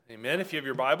Amen. If you have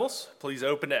your Bibles, please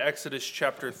open to Exodus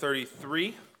chapter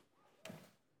 33.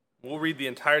 We'll read the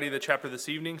entirety of the chapter this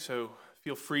evening, so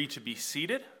feel free to be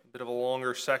seated. A bit of a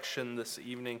longer section this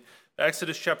evening.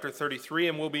 Exodus chapter 33,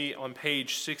 and we'll be on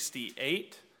page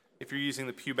 68 if you're using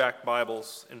the Pewback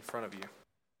Bibles in front of you.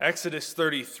 Exodus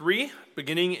 33,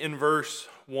 beginning in verse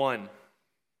 1.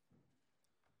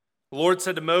 The Lord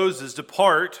said to Moses,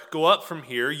 "Depart, go up from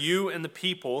here, you and the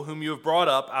people whom you have brought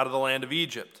up out of the land of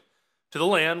Egypt, to the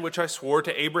land which I swore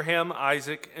to Abraham,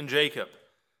 Isaac, and Jacob,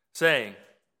 saying,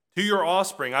 to your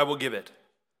offspring I will give it.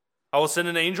 I will send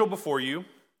an angel before you,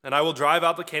 and I will drive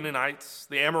out the Canaanites,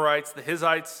 the Amorites, the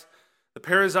Hittites, the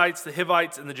Perizzites, the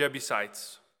Hivites, and the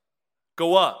Jebusites.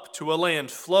 Go up to a land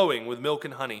flowing with milk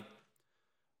and honey.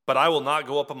 But I will not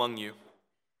go up among you,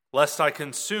 lest I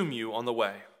consume you on the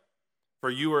way, for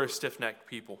you are a stiff-necked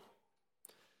people."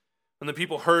 When the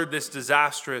people heard this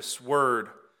disastrous word,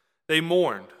 they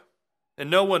mourned, and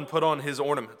no one put on his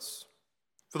ornaments.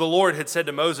 For the Lord had said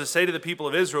to Moses, "Say to the people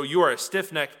of Israel, you are a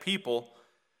stiff-necked people.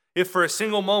 If for a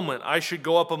single moment I should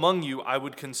go up among you, I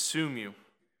would consume you.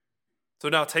 So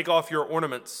now take off your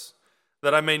ornaments,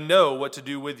 that I may know what to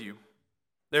do with you."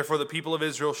 Therefore the people of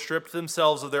Israel stripped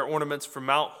themselves of their ornaments from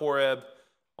Mount Horeb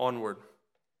onward.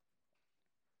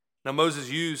 Now Moses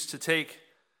used to take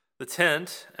the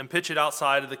tent and pitch it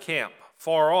outside of the camp,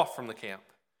 far off from the camp.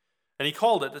 And he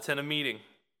called it the tent of meeting.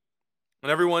 And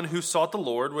everyone who sought the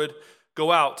Lord would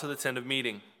go out to the tent of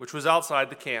meeting, which was outside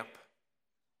the camp.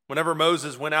 Whenever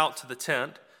Moses went out to the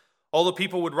tent, all the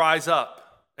people would rise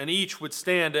up, and each would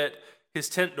stand at his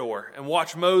tent door and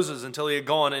watch Moses until he had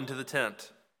gone into the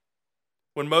tent.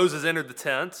 When Moses entered the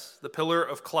tent, the pillar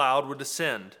of cloud would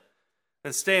descend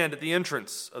and stand at the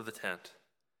entrance of the tent,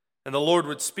 and the Lord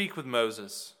would speak with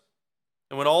Moses.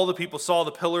 And when all the people saw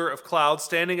the pillar of cloud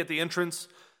standing at the entrance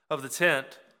of the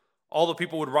tent, all the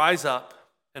people would rise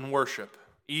up and worship,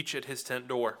 each at his tent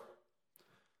door.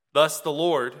 Thus the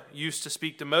Lord used to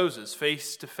speak to Moses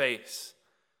face to face,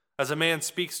 as a man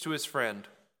speaks to his friend.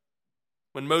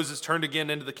 When Moses turned again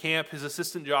into the camp, his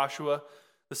assistant Joshua,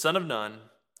 the son of Nun,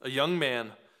 a young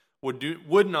man,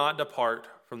 would not depart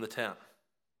from the tent.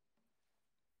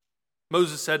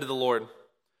 Moses said to the Lord,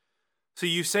 "So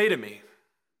you say to me,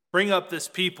 bring up this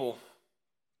people,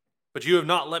 but you have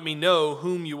not let me know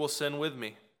whom you will send with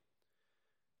me.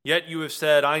 Yet you have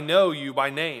said, I know you by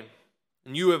name,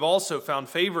 and you have also found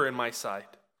favor in my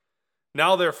sight.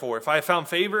 Now therefore, if I have found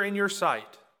favor in your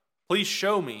sight, please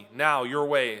show me now your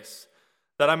ways,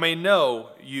 that I may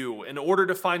know you in order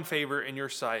to find favor in your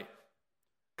sight.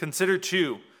 Consider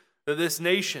too that this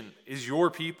nation is your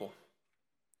people."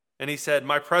 And he said,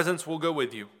 "My presence will go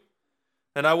with you,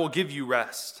 and I will give you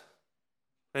rest."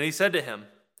 And he said to him,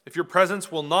 "If your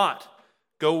presence will not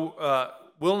go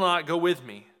with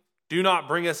me, do not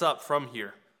bring us up from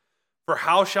here. For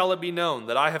how shall it be known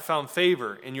that I have found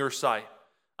favor in your sight,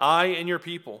 I and your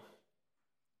people?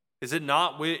 Is it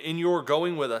not in your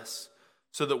going with us,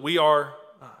 so that we are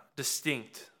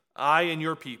distinct, I and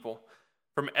your people,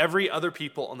 from every other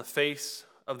people on the face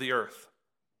of the earth?"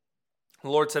 The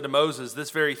Lord said to Moses,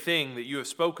 "This very thing that you have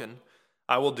spoken,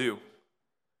 I will do.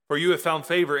 For you have found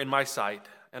favor in my sight,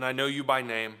 and I know you by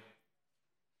name."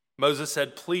 Moses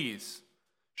said, "Please,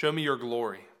 show me your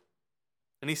glory."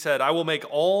 And he said, "I will make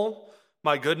all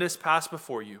my goodness pass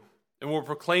before you, and will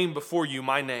proclaim before you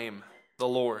my name, the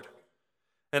Lord.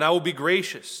 And I will be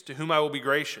gracious to whom I will be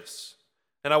gracious,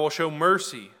 and I will show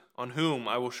mercy on whom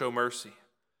I will show mercy."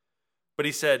 But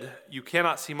he said, "You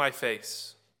cannot see my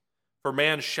face, for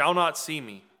man shall not see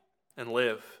me and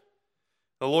live."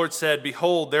 The Lord said,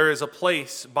 "Behold, there is a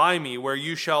place by me where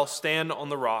you shall stand on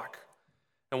the rock.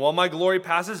 And while my glory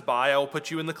passes by, I will put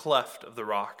you in the cleft of the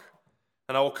rock,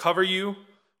 and I will cover you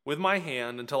with my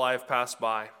hand until I have passed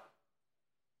by.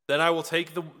 Then I will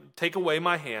take away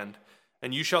my hand,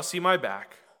 and you shall see my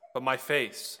back, but my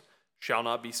face shall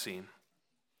not be seen."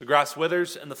 The grass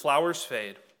withers and the flowers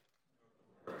fade.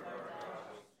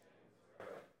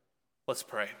 Let's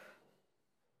pray.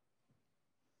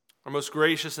 Our most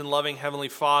gracious and loving Heavenly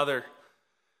Father,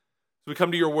 as we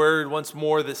come to your word once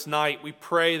more this night, we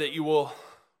pray that you will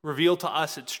reveal to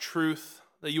us its truth,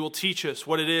 that you will teach us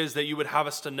what it is that you would have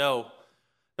us to know,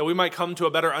 that we might come to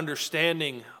a better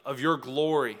understanding of your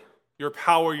glory, your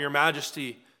power, your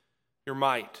majesty, your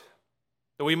might,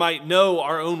 that we might know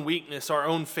our own weakness, our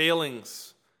own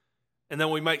failings, and that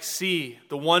we might see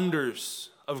the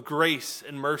wonders of grace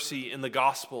and mercy in the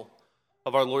gospel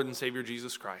of our Lord and Savior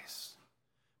Jesus Christ.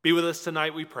 Be with us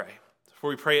tonight, we pray, for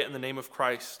we pray it in the name of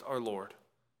Christ our Lord.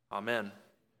 Amen.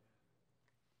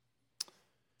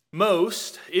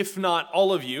 Most, if not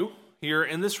all of you, here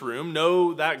in this room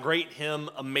know that great hymn,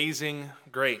 Amazing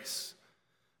Grace.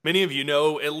 Many of you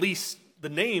know at least the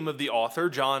name of the author,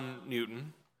 John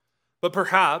Newton, but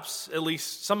perhaps at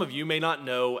least some of you may not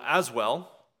know as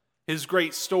well his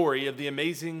great story of the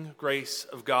amazing grace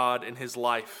of God in his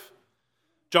life.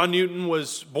 John Newton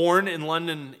was born in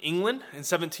London, England in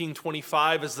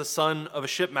 1725 as the son of a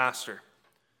shipmaster.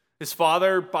 His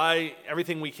father, by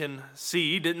everything we can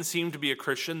see, didn't seem to be a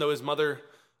Christian, though his mother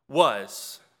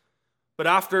was. But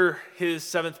after his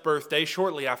 7th birthday,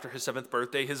 shortly after his 7th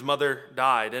birthday, his mother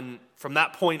died. And from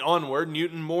that point onward,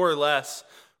 Newton more or less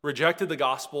rejected the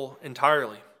gospel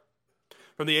entirely.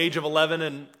 From the age of 11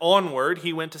 and onward,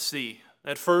 he went to sea,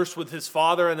 at first with his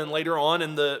father and then later on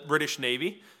in the British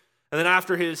Navy. And then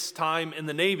after his time in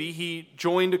the Navy, he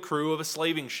joined a crew of a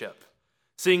slaving ship,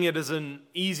 seeing it as an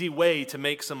easy way to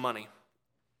make some money.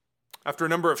 After a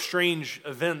number of strange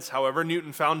events, however,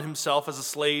 Newton found himself as a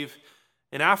slave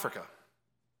in Africa.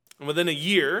 And within a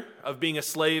year of being a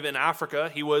slave in Africa,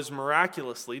 he was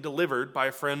miraculously delivered by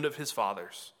a friend of his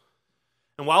father's.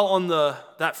 And while on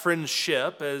that friend's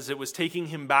ship, as it was taking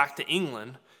him back to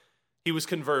England, he was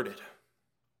converted.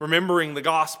 Remembering the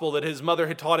gospel that his mother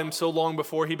had taught him so long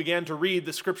before, he began to read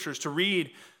the scriptures, to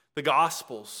read the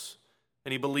gospels,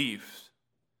 and he believed.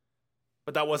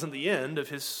 But that wasn't the end of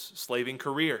his slaving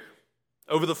career.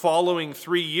 Over the following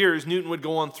 3 years, Newton would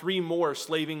go on 3 more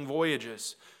slaving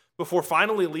voyages before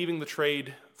finally leaving the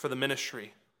trade for the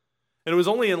ministry. And it was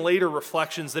only in later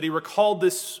reflections that he recalled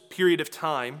this period of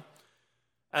time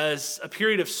as a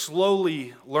period of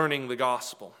slowly learning the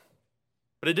gospel.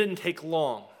 But it didn't take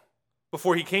long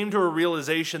before he came to a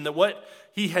realization that what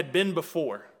he had been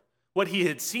before, what he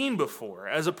had seen before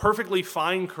as a perfectly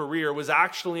fine career, was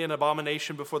actually an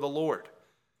abomination before the Lord.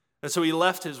 And so he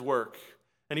left his work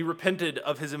and he repented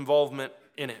of his involvement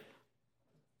in it.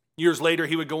 Years later,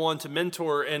 he would go on to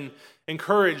mentor and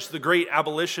encourage the great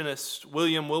abolitionist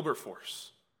William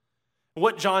Wilberforce.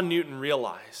 What John Newton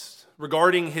realized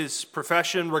regarding his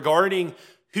profession, regarding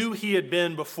who he had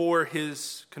been before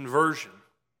his conversion,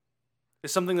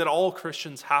 is something that all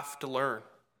Christians have to learn.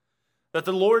 That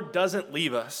the Lord doesn't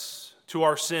leave us to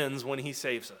our sins when he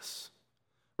saves us.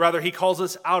 Rather, he calls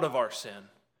us out of our sin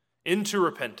into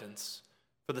repentance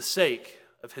for the sake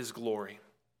of his glory.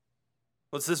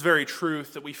 Well, it's this very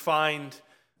truth that we find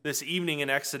this evening in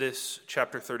Exodus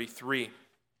chapter 33.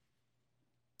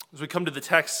 As we come to the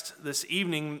text this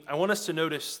evening, I want us to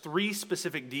notice 3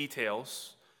 specific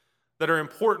details that are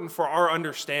important for our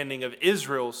understanding of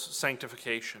Israel's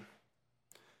sanctification.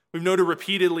 We've noted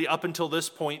repeatedly up until this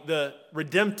point the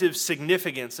redemptive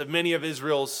significance of many of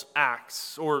Israel's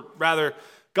acts, or rather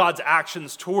God's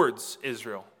actions towards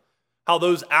Israel. How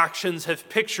those actions have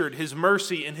pictured his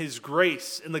mercy and his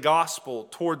grace in the gospel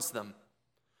towards them.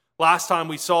 Last time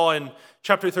we saw in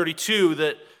chapter 32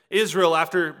 that Israel,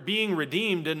 after being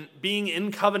redeemed and being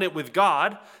in covenant with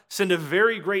God, sinned a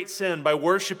very great sin by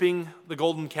worshiping the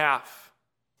golden calf.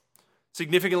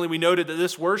 Significantly, we noted that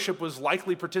this worship was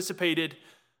likely participated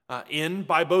in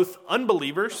by both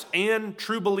unbelievers and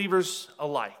true believers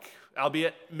alike,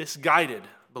 albeit misguided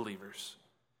believers.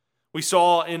 We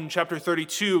saw in chapter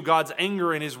 32 God's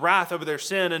anger and his wrath over their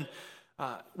sin, and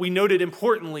we noted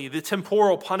importantly the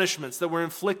temporal punishments that were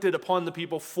inflicted upon the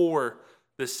people for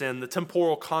this sin, the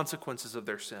temporal consequences of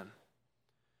their sin.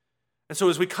 And so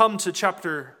as we come to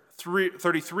chapter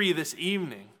 33 this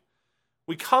evening,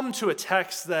 we come to a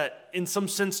text that in some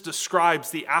sense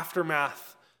describes the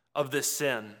aftermath of this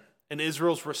sin and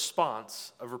Israel's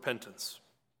response of repentance.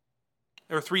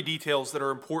 There are 3 details that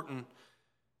are important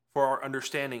for our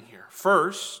understanding here.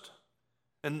 First,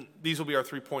 and these will be our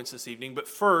 3 points this evening, but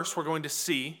first we're going to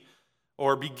see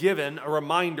or be given a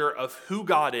reminder of who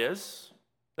God is,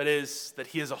 that is, that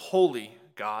he is a holy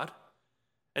God,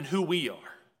 and who we are,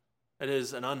 that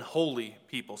is, an unholy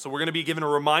people. So we're going to be given a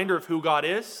reminder of who God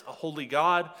is, a holy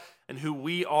God, and who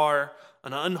we are,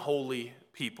 an unholy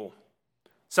people.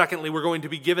 Secondly, we're going to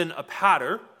be given a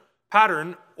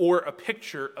pattern or a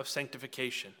picture of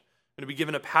sanctification. We're going to be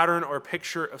given a pattern or a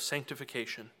picture of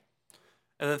sanctification.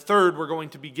 And then third, we're going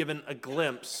to be given a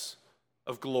glimpse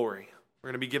of glory. We're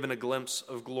going to be given a glimpse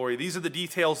of glory. These are the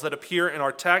details that appear in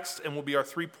our text and will be our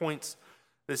 3 points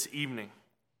this evening.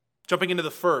 Jumping into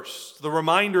the first, the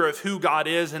reminder of who God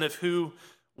is and of who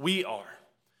we are.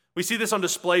 We see this on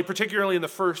display, particularly in the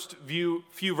first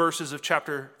few verses of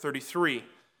chapter 33.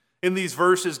 In these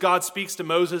verses, God speaks to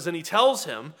Moses and he tells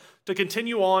him to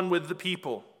continue on with the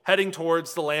people, heading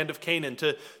towards the land of Canaan,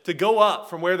 to go up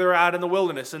from where they're at in the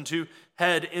wilderness and to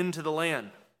head into the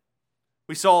land.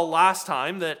 We saw last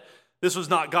time that this was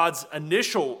not God's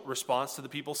initial response to the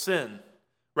people's sin.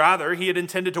 Rather, he had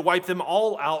intended to wipe them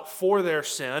all out for their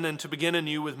sin and to begin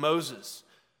anew with Moses.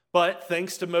 But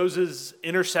thanks to Moses'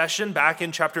 intercession back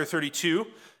in chapter 32,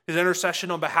 his intercession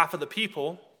on behalf of the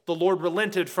people, the Lord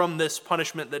relented from this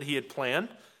punishment that he had planned.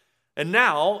 And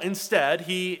now, instead,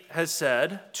 he has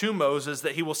said to Moses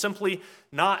that he will simply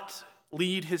not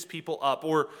lead his people up,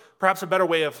 or perhaps a better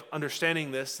way of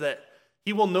understanding this, that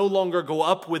he will no longer go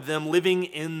up with them living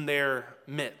in their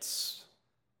midst.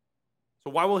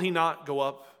 So why will he not go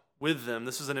up with them?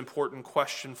 This is an important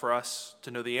question for us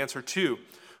to know the answer to.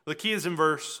 The key is in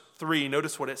verse 3.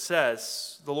 Notice what it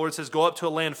says. The Lord says, "Go up to a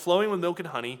land flowing with milk and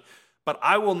honey, but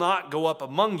I will not go up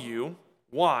among you."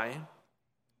 Why?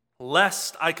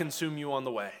 "Lest I consume you on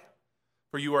the way,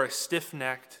 for you are a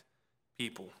stiff-necked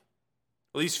people."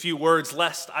 Well, these few words,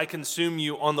 "lest I consume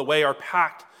you on the way," are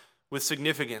packed with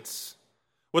significance.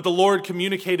 What the Lord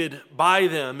communicated by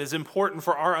them is important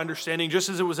for our understanding, just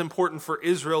as it was important for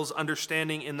Israel's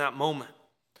understanding in that moment.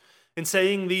 In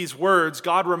saying these words,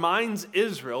 God reminds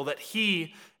Israel that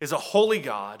he is a holy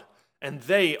God and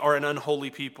they are an unholy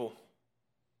people.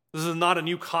 This is not a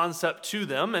new concept to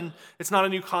them, and it's not a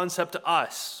new concept to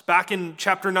us. Back in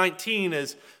chapter 19,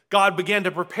 as God began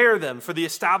to prepare them for the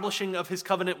establishing of his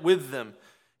covenant with them,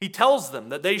 he tells them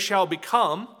that they shall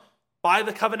become, by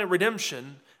the covenant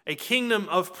redemption, a kingdom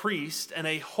of priests and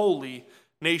a holy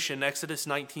nation, Exodus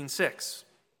 19:6.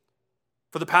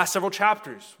 For the past several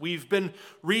chapters, we've been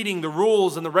reading the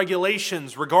rules and the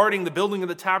regulations regarding the building of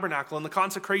the tabernacle and the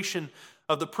consecration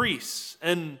of the priests.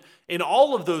 And in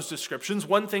all of those descriptions,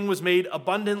 one thing was made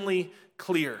abundantly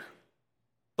clear.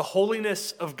 The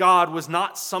holiness of God was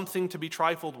not something to be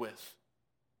trifled with.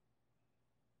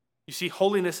 You see,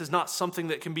 holiness is not something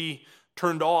that can be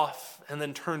turned off and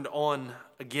then turned on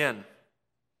again.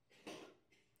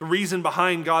 The reason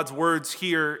behind God's words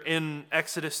here in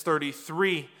Exodus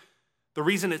 33, the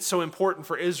reason it's so important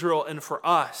for Israel and for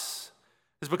us,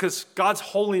 is because God's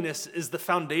holiness is the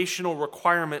foundational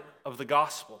requirement of the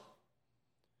gospel.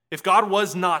 If God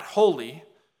was not holy,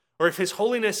 or if his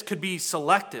holiness could be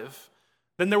selective,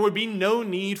 then there would be no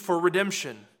need for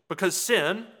redemption, because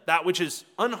sin, that which is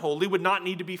unholy, would not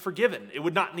need to be forgiven. It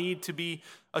would not need to be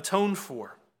atoned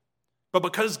for. But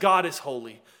because God is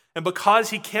holy, and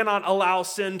because he cannot allow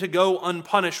sin to go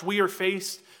unpunished, we are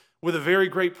faced with a very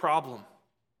great problem.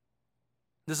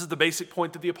 This is the basic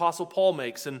point that the Apostle Paul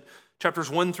makes in chapters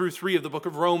 1 through 3 of the book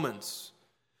of Romans.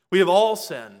 We have all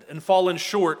sinned and fallen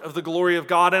short of the glory of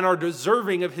God and are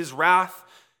deserving of his wrath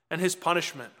and his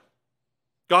punishment.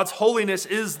 God's holiness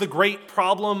is the great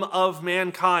problem of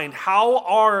mankind.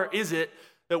 How is it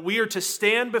that we are to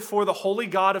stand before the holy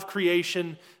God of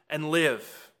creation and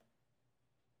live?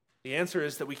 The answer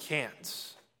is that we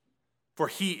can't, for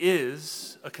he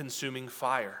is a consuming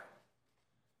fire.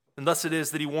 And thus it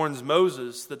is that he warns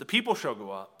Moses that the people shall go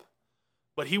up,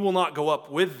 but he will not go up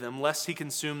with them, lest he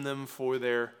consume them for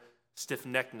their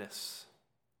stiff-neckedness.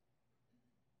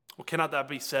 Well, cannot that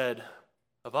be said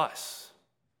of us?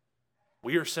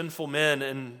 We are sinful men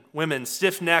and women,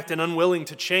 stiff-necked and unwilling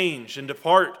to change and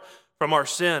depart from our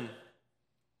sin.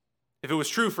 If it was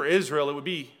true for Israel, it would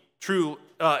be true.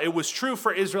 It was true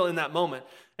for Israel in that moment,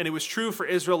 and it was true for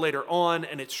Israel later on,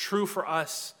 and it's true for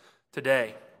us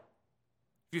today.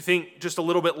 If you think just a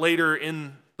little bit later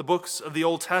in the books of the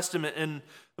Old Testament, in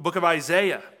the book of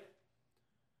Isaiah's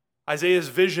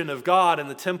vision of God in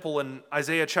the temple in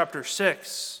Isaiah chapter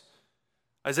 6,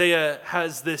 Isaiah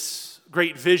has this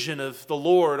great vision of the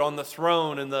Lord on the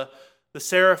throne and the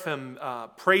seraphim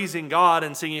praising God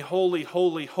and singing, "Holy,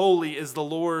 holy, holy is the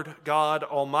Lord God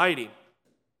Almighty."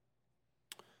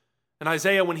 And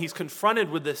Isaiah, when he's confronted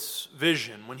with this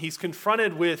vision, when he's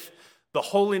confronted with the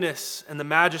holiness and the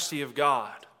majesty of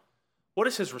God, what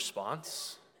is his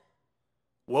response?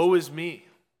 "Woe is me,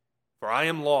 for I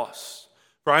am lost.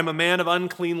 For I am a man of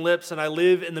unclean lips, and I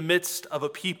live in the midst of a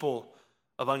people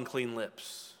of unclean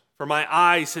lips. For my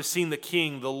eyes have seen the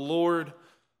King, the Lord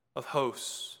of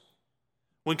hosts."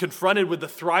 When confronted with the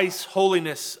thrice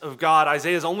holiness of God,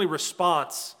 Isaiah's only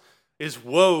response is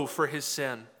woe for his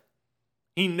sin.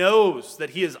 He knows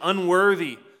that he is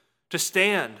unworthy to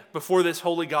stand before this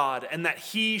holy God and that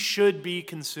he should be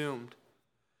consumed.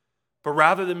 But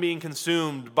rather than being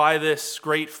consumed by this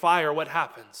great fire, what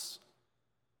happens?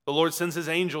 The Lord sends his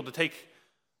angel to take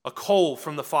a coal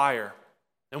from the fire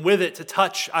and with it to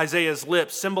touch Isaiah's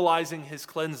lips, symbolizing his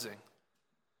cleansing.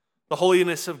 The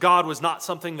holiness of God was not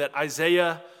something that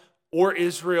Isaiah or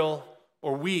Israel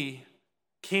or we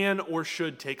can or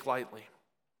should take lightly.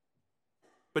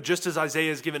 But just as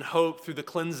Isaiah is given hope through the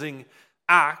cleansing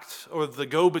act or the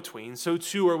go-between, so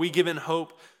too are we given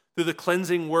hope through the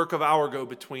cleansing work of our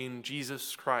go-between,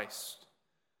 Jesus Christ.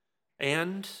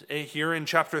 And here in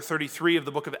chapter 33 of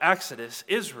the book of Exodus,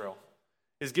 Israel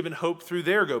is given hope through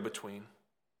their go-between,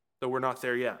 though we're not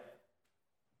there yet.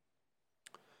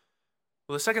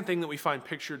 Well, the second thing that we find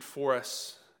pictured for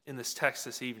us in this text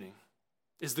this evening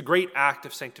is the great act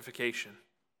of sanctification.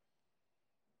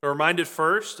 We're reminded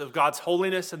first of God's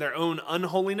holiness and their own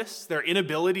unholiness, their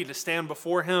inability to stand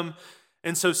before him.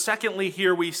 And so secondly,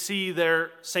 here we see their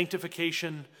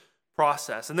sanctification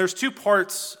process. And there's two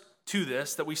parts to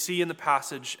this that we see in the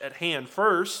passage at hand.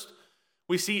 First,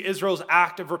 we see Israel's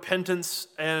act of repentance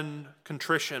and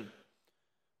contrition.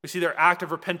 We see their act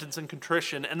of repentance and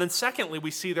contrition. And then secondly, we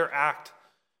see their act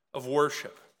of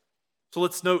worship. So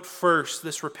let's note first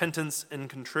this repentance and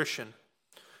contrition.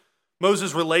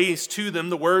 Moses relays to them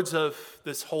the words of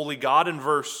this holy God in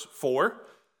verse 4.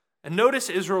 And notice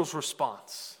Israel's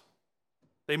response.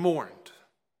 They mourned.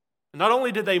 And not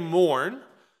only did they mourn,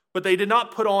 but they did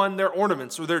not put on their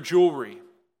ornaments or their jewelry.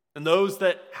 And those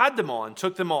that had them on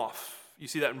took them off. You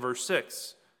see that in verse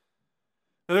 6.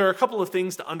 Now, there are a couple of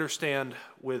things to understand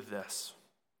with this.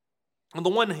 On the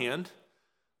one hand,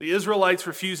 the Israelites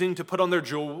refusing to put on their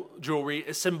jewelry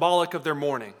is symbolic of their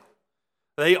mourning.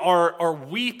 They are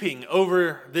weeping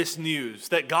over this news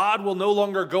that God will no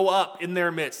longer go up in their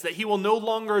midst, that he will no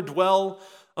longer dwell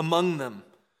among them.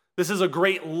 This is a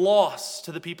great loss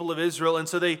to the people of Israel, and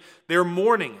so they're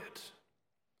mourning it.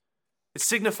 It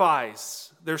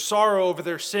signifies their sorrow over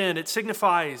their sin. It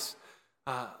signifies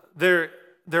their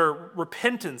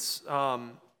repentance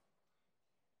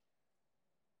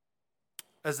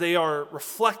as they are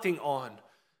reflecting on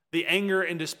the anger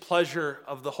and displeasure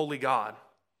of the holy God.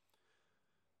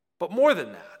 But more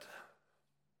than that,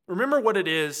 remember what it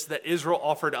is that Israel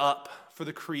offered up for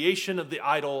the creation of the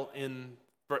idol in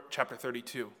chapter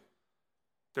 32.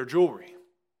 Their jewelry.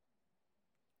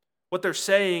 What they're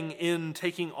saying in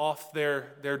taking off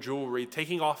their jewelry,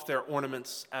 taking off their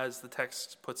ornaments, as the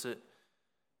text puts it,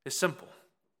 is simple.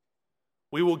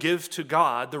 We will give to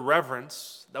God the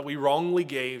reverence that we wrongly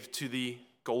gave to the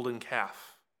golden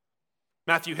calf.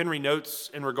 Matthew Henry notes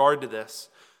in regard to this,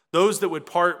 those that would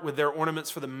part with their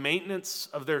ornaments for the maintenance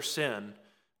of their sin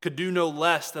could do no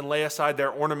less than lay aside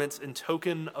their ornaments in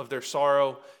token of their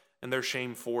sorrow and their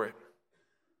shame for it.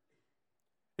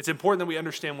 It's important that we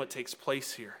understand what takes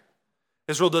place here.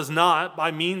 Israel does not, by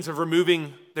means of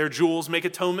removing their jewels, make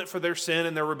atonement for their sin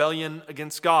and their rebellion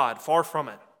against God. Far from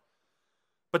it.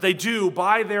 But they do,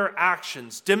 by their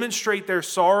actions, demonstrate their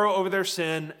sorrow over their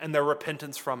sin and their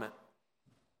repentance from it.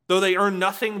 Though they earn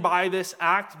nothing by this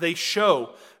act, they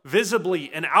show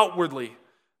visibly and outwardly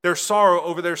their sorrow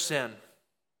over their sin.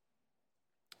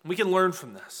 We can learn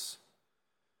from this.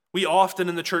 We often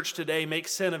in the church today make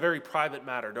sin a very private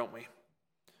matter, don't we?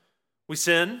 We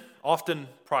sin, often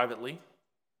privately.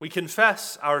 We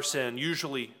confess our sin,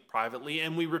 usually privately,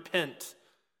 and we repent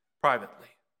privately.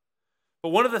 But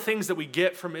one of the things that we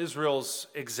get from Israel's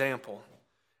example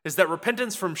is that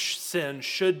repentance from sin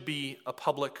should be a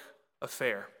public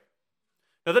affair.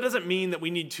 Now, that doesn't mean that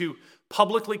we need to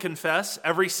publicly confess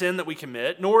every sin that we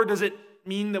commit, nor does it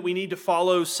mean that we need to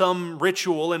follow some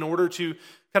ritual in order to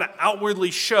kind of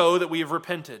outwardly show that we have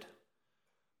repented.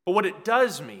 But what it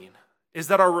does mean is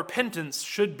that our repentance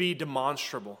should be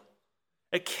demonstrable.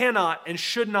 It cannot and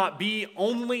should not be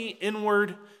only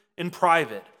inward and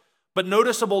private, but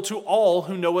noticeable to all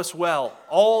who know us well,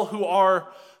 all who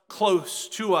are close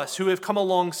to us, who have come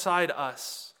alongside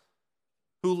us,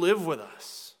 who live with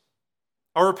us.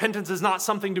 Our repentance is not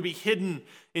something to be hidden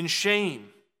in shame,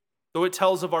 though it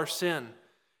tells of our sin.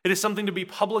 It is something to be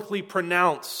publicly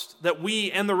pronounced, that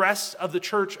we and the rest of the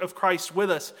church of Christ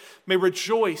with us may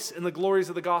rejoice in the glories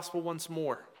of the gospel once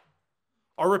more.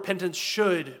 Our repentance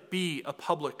should be a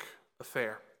public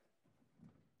affair.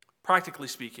 Practically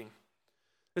speaking,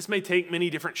 this may take many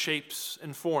different shapes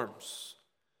and forms.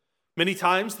 Many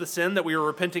times, the sin that we are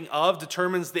repenting of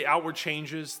determines the outward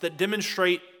changes that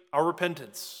demonstrate our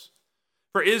repentance.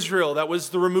 For Israel, that was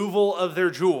the removal of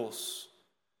their jewels.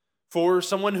 For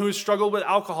someone who has struggled with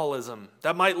alcoholism,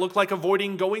 that might look like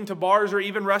avoiding going to bars or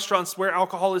even restaurants where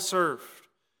alcohol is served.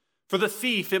 For the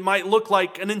thief, it might look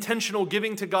like an intentional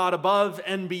giving to God above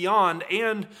and beyond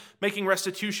and making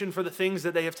restitution for the things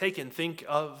that they have taken. Think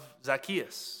of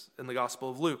Zacchaeus in the Gospel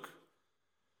of Luke.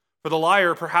 For the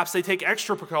liar, perhaps they take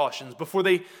extra precautions before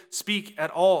they speak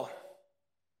at all.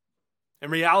 In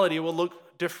reality, it will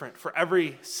look different for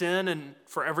every sin and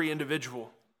for every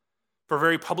individual. For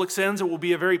very public sins, it will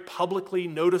be a very publicly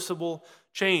noticeable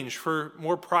change. For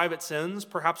more private sins,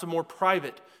 perhaps a more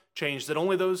private change that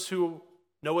only those who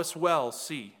know us well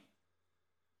see.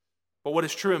 But what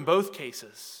is true in both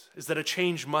cases is that a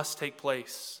change must take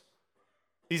place.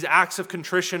 These acts of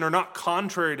contrition are not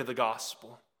contrary to the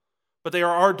gospel, but they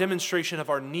are our demonstration of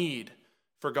our need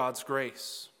for God's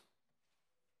grace.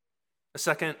 A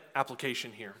second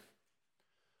application here.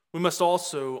 We must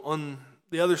also, on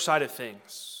the other side of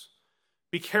things,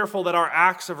 be careful that our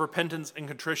acts of repentance and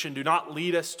contrition do not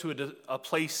lead us to a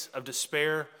place of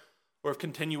despair or of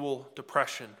continual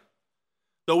depression.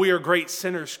 Though we are great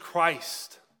sinners,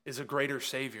 Christ is a greater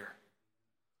Savior.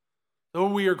 Though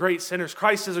we are great sinners,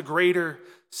 Christ is a greater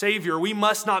Savior. We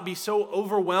must not be so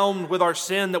overwhelmed with our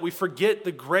sin that we forget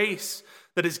the grace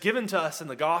that is given to us in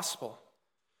the gospel.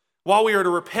 While we are to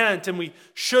repent, and we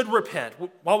should repent,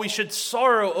 while we should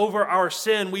sorrow over our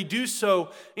sin, we do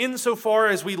so insofar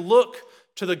as we look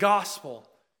to the gospel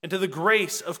and to the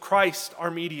grace of Christ, our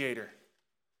mediator.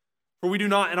 For we do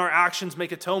not in our actions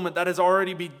make atonement. That has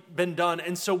already been done.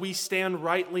 And so we stand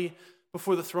rightly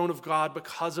before the throne of God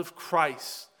because of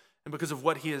Christ and because of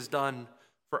what he has done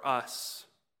for us.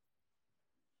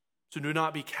 So do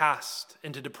not be cast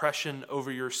into depression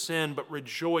over your sin, but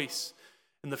rejoice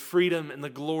in the freedom and the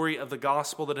glory of the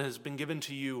gospel that has been given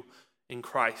to you in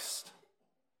Christ.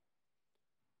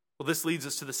 Well, this leads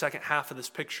us to the second half of this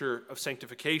picture of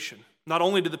sanctification. Not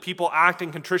only do the people act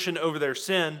in contrition over their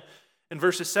sin, in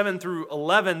verses 7 through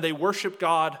 11, they worship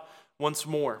God once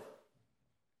more.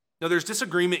 Now, there's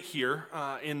disagreement here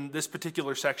in this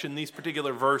particular section, these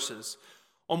particular verses,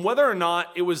 on whether or not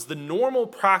it was the normal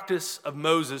practice of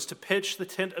Moses to pitch the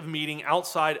tent of meeting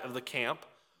outside of the camp,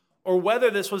 or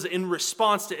whether this was in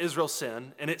response to Israel's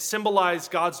sin, and it symbolized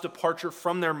God's departure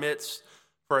from their midst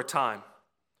for a time.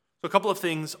 So a couple of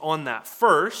things on that.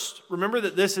 First, remember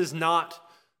that this is not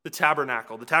the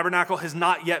tabernacle. The tabernacle has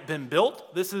not yet been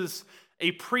built. This is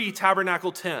a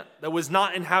pre-tabernacle tent that was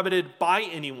not inhabited by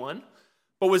anyone,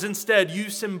 but was instead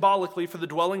used symbolically for the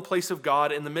dwelling place of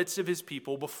God in the midst of his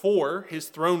people before his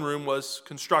throne room was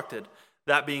constructed,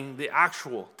 that being the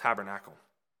actual tabernacle.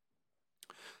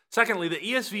 Secondly, the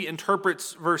ESV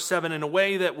interprets verse 7 in a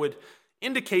way that would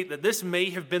indicate that this may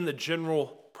have been the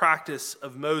general practice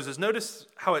of Moses. Notice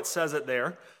how it says it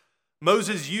there.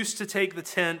 Moses used to take the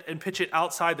tent and pitch it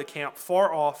outside the camp,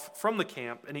 far off from the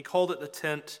camp, and he called it the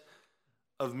tent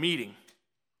of meeting.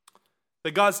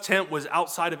 That God's tent was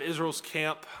outside of Israel's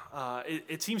camp,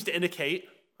 it seems to indicate,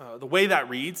 the way that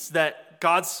reads, that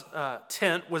God's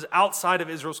tent was outside of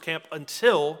Israel's camp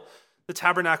until the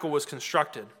tabernacle was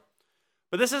constructed.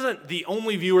 But this isn't the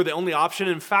only view or the only option.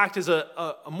 In fact, is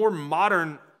a more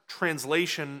modern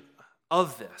translation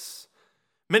of this.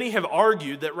 Many have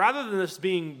argued that rather than this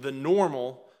being the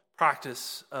normal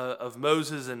practice of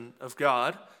Moses and of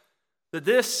God, that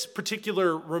this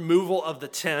particular removal of the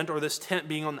tent, or this tent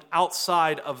being on the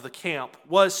outside of the camp,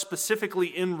 was specifically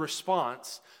in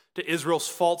response to Israel's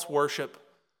false worship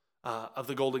of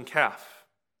the golden calf.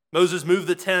 Moses moved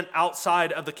the tent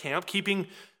outside of the camp, keeping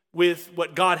with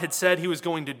what God had said he was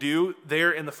going to do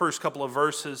there in the first couple of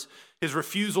verses, his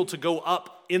refusal to go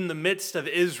up in the midst of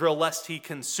Israel lest he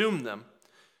consume them.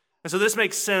 And so this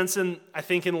makes sense, and I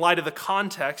think in light of the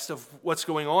context of what's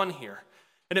going on here.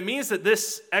 And it means that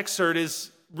this excerpt is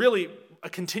really a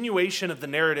continuation of the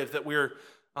narrative that we're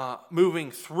moving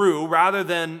through, rather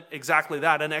than exactly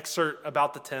that, an excerpt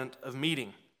about the tent of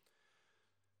meeting.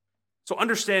 So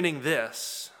understanding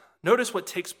this, notice what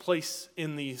takes place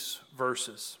in these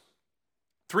verses.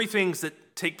 Three things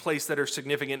that take place that are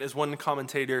significant, as one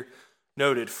commentator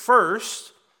noted.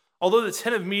 First, although the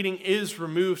tent of meeting is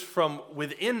removed from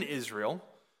within Israel,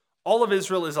 all of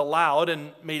Israel is allowed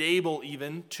and made able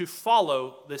even to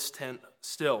follow this tent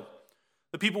still.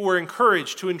 The people were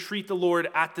encouraged to entreat the Lord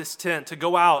at this tent, to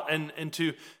go out and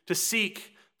to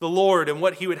seek the Lord and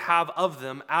what he would have of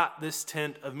them at this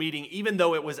tent of meeting, even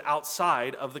though it was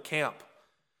outside of the camp.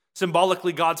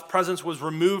 Symbolically, God's presence was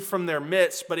removed from their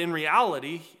midst, but in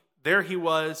reality, there he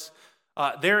was,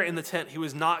 there in the tent, he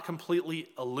was not completely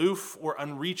aloof or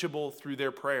unreachable through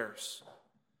their prayers.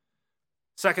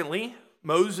 Secondly,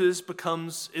 Moses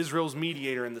becomes Israel's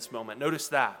mediator in this moment. Notice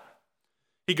that.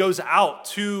 He goes out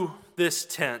to this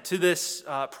tent, to this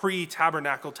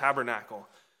pre-tabernacle tabernacle,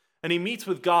 and he meets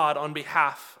with God on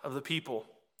behalf of the people.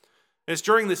 And it's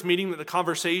during this meeting that the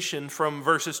conversation from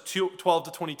verses 12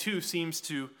 to 22 seems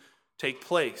to take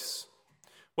place.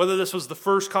 Whether this was the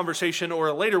first conversation or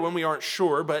a later one, we aren't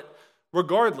sure, but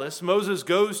regardless, Moses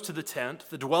goes to the tent,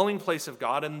 the dwelling place of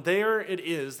God, and there it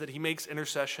is that he makes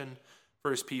intercession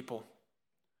for his people.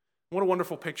 What a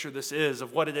wonderful picture this is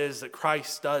of what it is that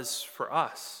Christ does for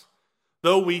us.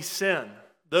 Though we sin,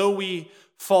 though we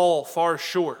fall far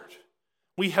short,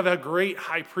 we have a great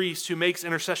high priest who makes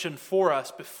intercession for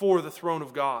us before the throne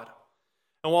of God.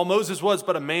 And while Moses was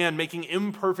but a man making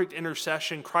imperfect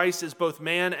intercession, Christ is both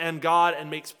man and God and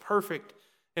makes perfect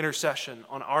intercession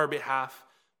on our behalf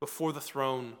before the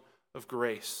throne of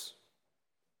grace.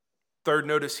 Third,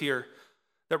 notice here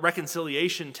that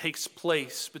reconciliation takes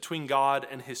place between God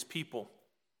and his people.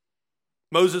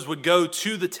 Moses would go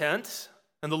to the tent,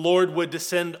 and the Lord would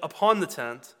descend upon the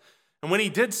tent. And when he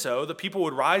did so, the people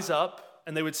would rise up,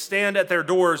 and they would stand at their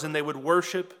doors, and they would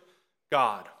worship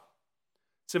God.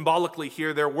 Symbolically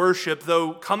here, their worship,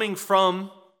 though coming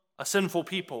from a sinful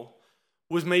people,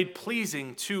 was made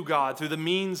pleasing to God through the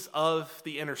means of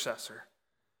the intercessor.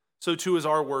 So too is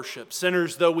our worship,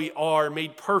 sinners though we are,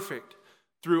 made perfect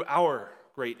through our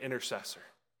great intercessor.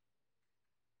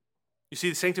 You see,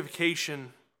 the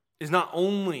sanctification is not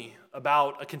only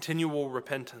about a continual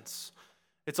repentance,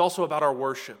 it's also about our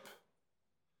worship.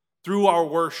 Through our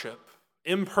worship,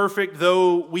 imperfect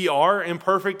though we are,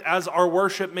 imperfect as our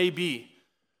worship may be,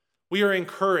 we are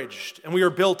encouraged and we are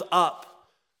built up,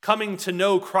 coming to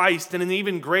know Christ in an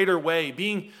even greater way,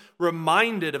 being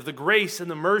reminded of the grace and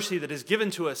the mercy that is given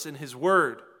to us in his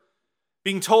word,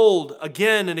 being told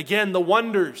again and again the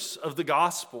wonders of the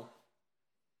gospel.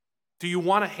 Do you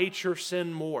want to hate your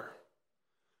sin more?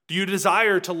 Do you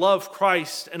desire to love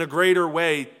Christ in a greater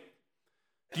way?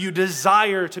 Do you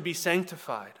desire to be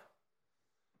sanctified?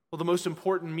 Well, the most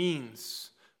important means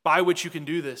by which you can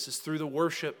do this is through the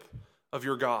worship of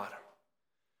your God.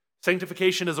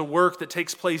 Sanctification is a work that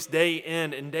takes place day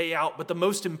in and day out, but the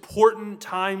most important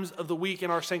times of the week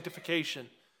in our sanctification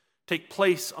take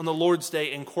place on the Lord's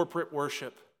Day in corporate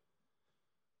worship.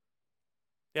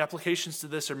 The applications to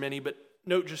this are many, but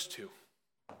note just two.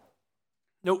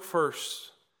 Note first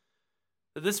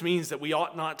that this means that we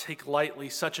ought not take lightly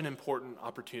such an important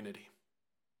opportunity.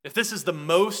 If this is the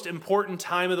most important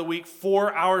time of the week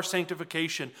for our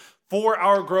sanctification, for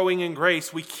our growing in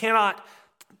grace, we cannot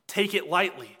take it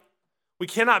lightly. We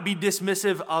cannot be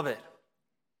dismissive of it.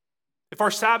 If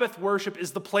our Sabbath worship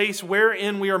is the place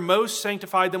wherein we are most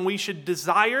sanctified, then we should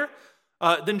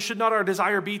then should not our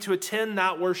desire be to attend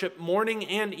that worship morning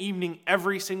and evening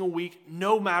every single week,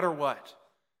 no matter what?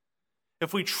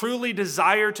 If we truly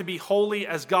desire to be holy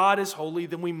as God is holy,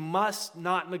 then we must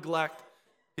not neglect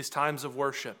his times of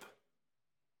worship.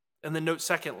 And then note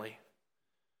secondly,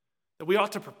 that we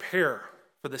ought to prepare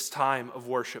for this time of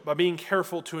worship by being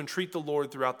careful to entreat the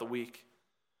Lord throughout the week.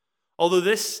 Although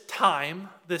this time,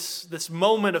 this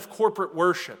moment of corporate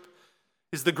worship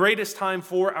is the greatest time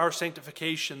for our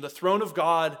sanctification, the throne of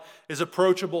God is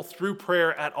approachable through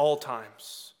prayer at all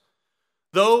times.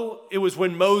 Though it was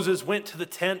when Moses went to the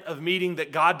tent of meeting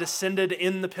that God descended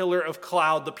in the pillar of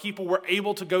cloud, the people were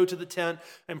able to go to the tent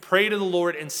and pray to the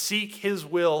Lord and seek his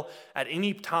will at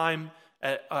any time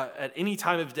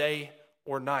of day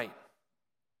or night.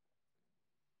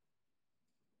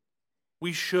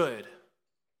 We should,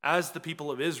 as the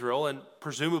people of Israel, and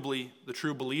presumably the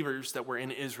true believers that were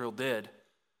in Israel did,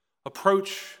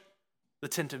 approach the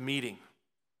tent of meeting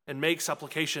and make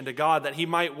supplication to God that he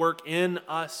might work in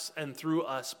us and through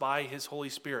us by his Holy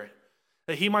Spirit,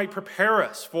 that he might prepare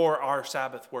us for our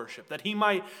Sabbath worship, that he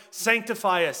might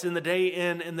sanctify us in the day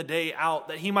in and the day out,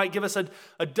 that he might give us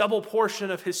a double portion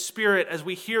of his Spirit as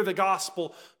we hear the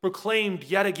gospel proclaimed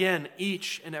yet again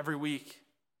each and every week.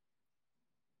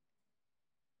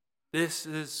 This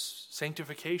is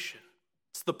sanctification.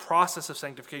 It's the process of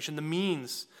sanctification, the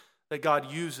means that God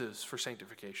uses for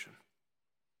sanctification.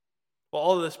 Well,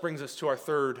 all of this brings us to our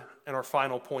third and our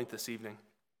final point this evening,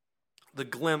 the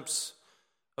glimpse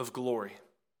of glory.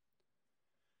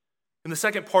 In the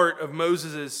second part of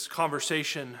Moses'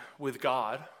 conversation with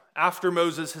God, after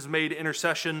Moses has made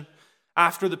intercession,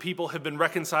 after the people have been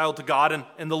reconciled to God,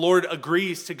 and the Lord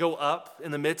agrees to go up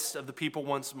in the midst of the people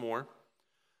once more,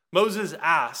 Moses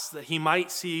asks that he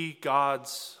might see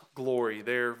God's glory.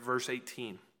 There, verse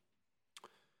 18.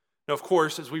 Now, of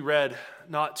course, as we read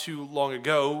not too long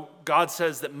ago, God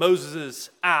says that Moses'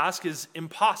 ask is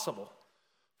impossible,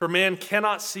 for man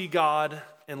cannot see God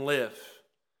and live.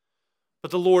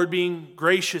 But the Lord, being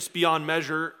gracious beyond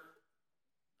measure,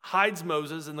 hides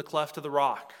Moses in the cleft of the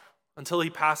rock until he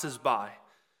passes by,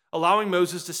 allowing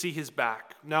Moses to see his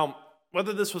back. Now,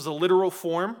 whether this was a literal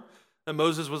form that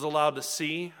Moses was allowed to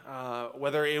see,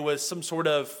 whether it was some sort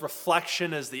of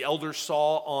reflection as the elders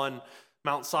saw on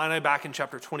Mount Sinai back in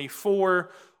chapter 24,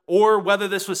 or whether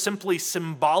this was simply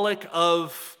symbolic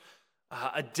of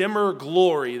a dimmer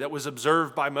glory that was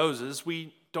observed by Moses,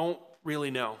 we don't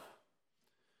really know.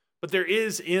 But there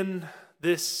is in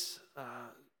this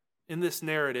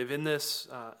narrative, in this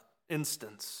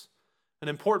instance, an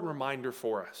important reminder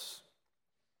for us.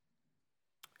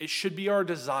 It should be our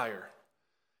desire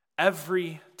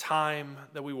every time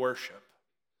that we worship,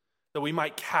 that we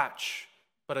might catch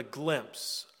but a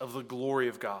glimpse of the glory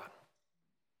of God.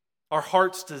 Our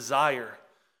heart's desire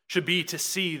should be to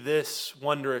see this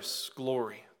wondrous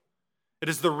glory. It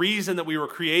is the reason that we were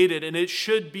created, and it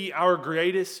should be our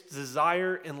greatest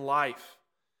desire in life.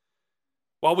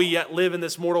 While we yet live in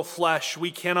this mortal flesh,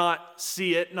 we cannot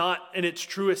see it, not in its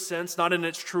truest sense, not in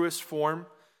its truest form.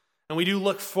 And we do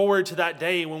look forward to that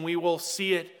day when we will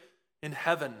see it in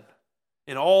heaven,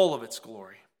 in all of its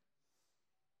glory.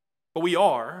 But we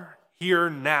are here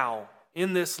now,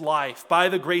 in this life, by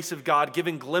the grace of God,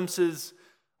 given glimpses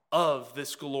of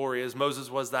this glory, as Moses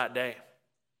was that day.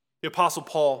 The Apostle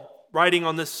Paul, writing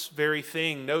on this very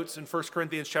thing, notes in 1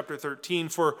 Corinthians chapter 13,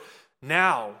 "For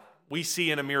now we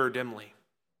see in a mirror dimly,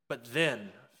 but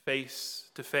then face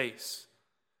to face.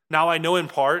 Now I know in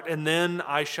part, and then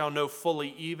I shall know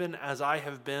fully, even as I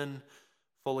have been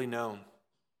fully known."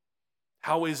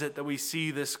 How is it that we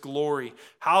see this glory?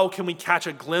 How can we catch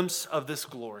a glimpse of this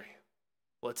glory?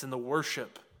 Well, it's in the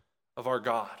worship of our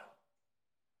God.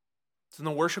 It's in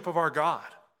the worship of our God.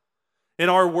 In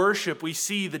our worship, we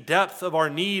see the depth of our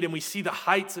need and we see the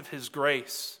heights of His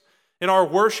grace. In our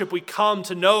worship, we come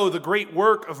to know the great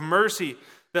work of mercy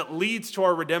that leads to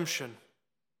our redemption.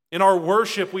 In our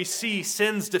worship, we see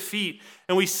sin's defeat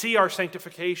and we see our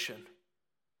sanctification.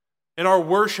 In our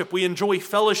worship, we enjoy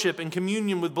fellowship and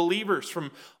communion with believers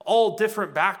from all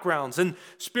different backgrounds. And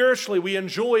spiritually, we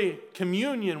enjoy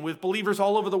communion with believers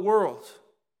all over the world.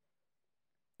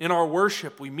 In our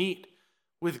worship, we meet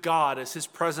with God as His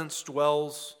presence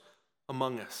dwells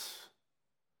among us.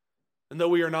 And though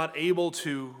we are not able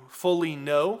to fully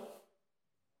know,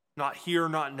 not here,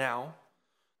 not now,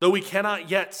 though we cannot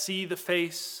yet see the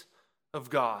face of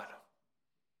God,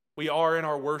 we are in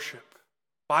our worship,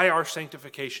 by our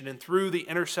sanctification and through the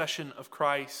intercession of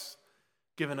Christ,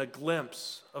 given a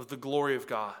glimpse of the glory of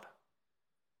God.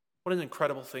 What an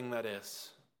incredible thing that is.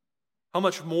 How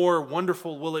much more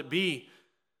wonderful will it be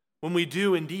when we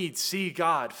do indeed see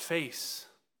God face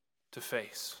to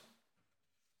face?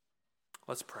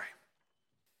 Let's pray.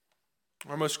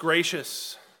 Our most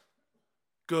gracious,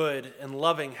 good, and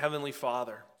loving Heavenly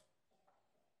Father,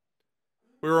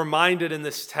 we're reminded in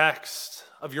this text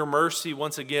of your mercy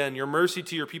once again, your mercy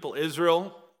to your people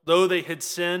Israel, though they had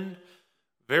sinned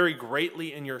very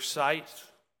greatly in your sight,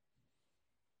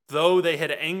 though they had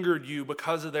angered you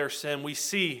because of their sin, we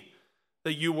see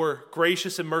that you were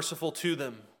gracious and merciful to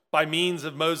them by means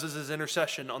of Moses'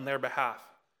 intercession on their behalf.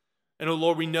 And, O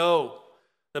Lord, we know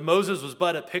that Moses was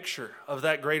but a picture of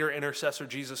that greater intercessor,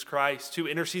 Jesus Christ, who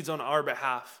intercedes on our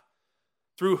behalf,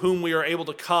 through whom we are able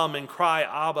to come and cry,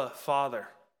 Abba, Father.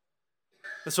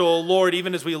 And so, O Lord,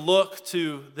 even as we look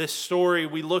to this story,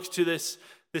 we look to this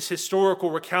historical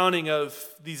recounting of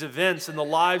these events in the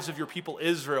lives of your people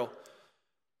Israel,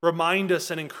 remind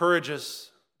us and encourage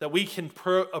us that we can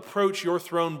approach your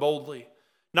throne boldly,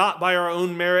 not by our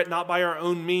own merit, not by our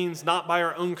own means, not by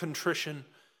our own contrition,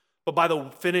 but by the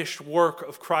finished work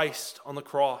of Christ on the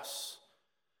cross.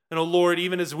 And, O Lord,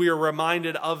 even as we are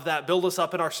reminded of that, build us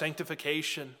up in our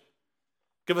sanctification.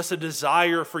 Give us a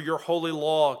desire for your holy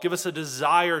law. Give us a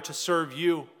desire to serve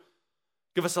you.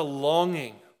 Give us a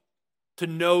longing to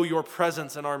know your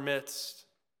presence in our midst.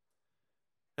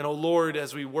 And, O Lord,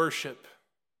 as we worship,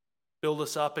 build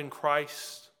us up in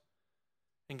Christ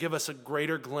and give us a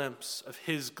greater glimpse of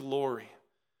His glory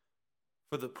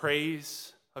for the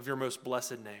praise of your most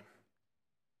blessed name.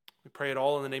 We pray it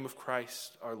all in the name of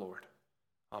Christ, our Lord.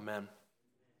 Amen.